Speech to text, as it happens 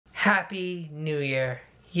Happy New Year.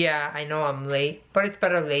 Yeah, I know I'm late, but it's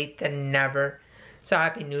better late than never. So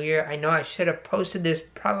Happy New Year. I know I should have posted this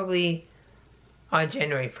probably on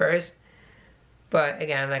January 1st. But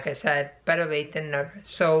again, like I said, better late than never.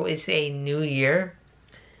 So it's a new year.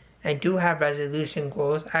 I do have resolution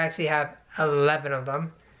goals. I actually have 11 of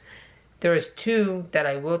them. There is 2 that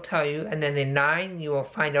I will tell you, and then the 9 you will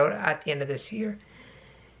find out at the end of this year.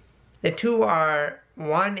 The 2 are,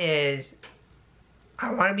 one is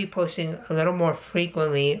I want to be posting a little more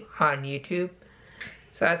frequently on YouTube.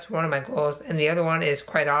 So that's one of my goals. And the other one is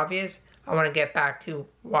quite obvious. I want to get back to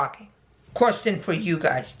walking. Question for you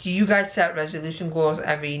guys. Do you guys set resolution goals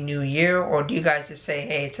every new year? Or do you guys just say,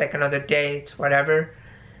 hey, it's like another day, it's whatever?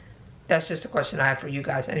 That's just a question I have for you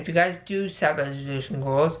guys. And if you guys do set resolution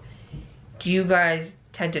goals, do you guys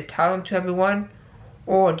tend to tell them to everyone?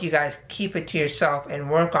 Or do you guys keep it to yourself and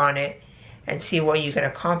work on it and see what you can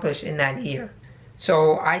accomplish in that year?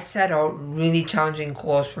 So I set out really challenging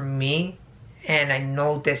goals for me, and I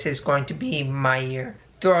know this is going to be my year.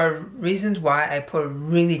 There are reasons why I put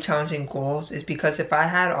really challenging goals is because if I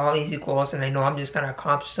had all easy goals and I know I'm just going to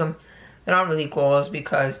accomplish them, they're not really goals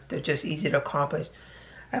because they're just easy to accomplish.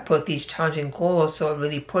 I put these challenging goals so it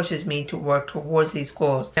really pushes me to work towards these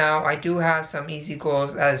goals. Now I do have some easy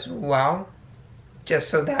goals as well, just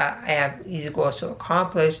so that I have easy goals to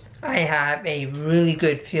accomplish. I have a really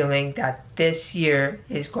good feeling that this year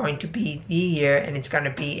is going to be the year and it's going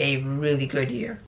to be a really good year.